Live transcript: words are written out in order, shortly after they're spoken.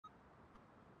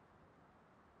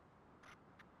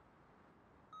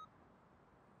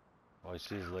Oh, I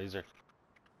see his laser.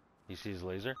 You see his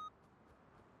laser?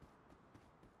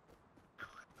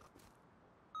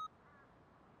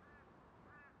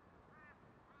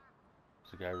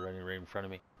 There's a guy running right in front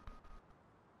of me.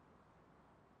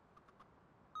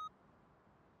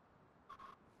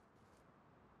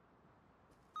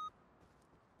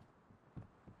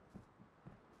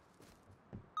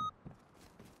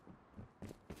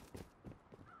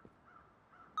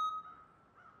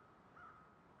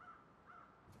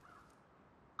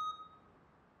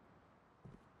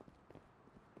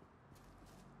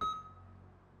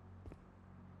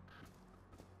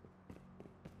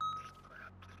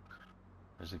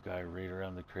 There's a guy right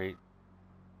around the crate.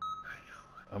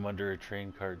 I'm under a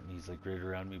train cart and he's like right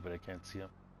around me, but I can't see him.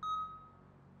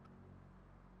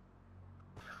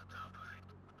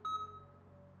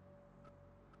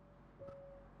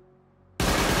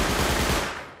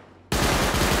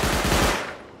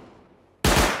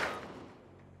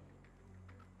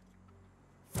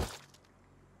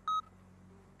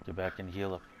 Get back and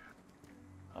heal up.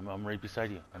 I'm right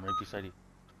beside you. I'm right beside you.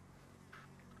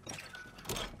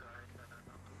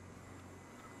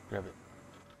 Grab it.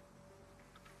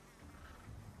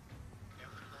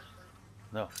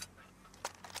 No.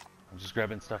 I'm just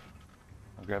grabbing stuff.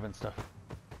 I'm grabbing stuff.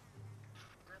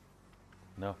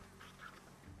 No.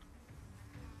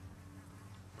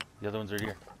 The other ones are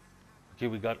here. Okay,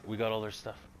 we got all our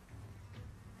stuff.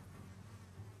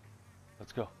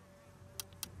 Let's go.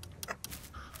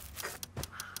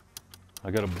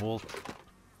 I got a bolt.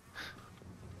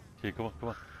 Okay, come on, come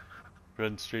on.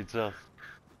 Run straight south.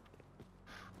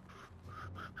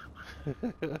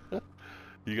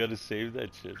 You gotta save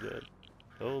that shit, man.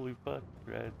 Holy fuck,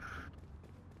 Brad.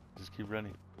 Just keep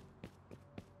running.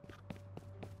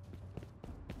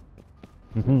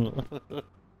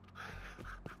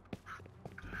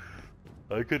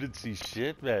 I couldn't see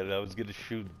shit, man. I was gonna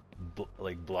shoot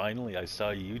like blindly. I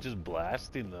saw you just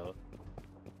blasting though.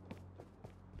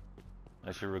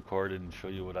 I should record it and show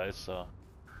you what I saw.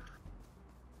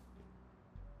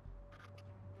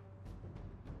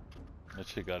 That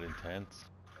shit got intense.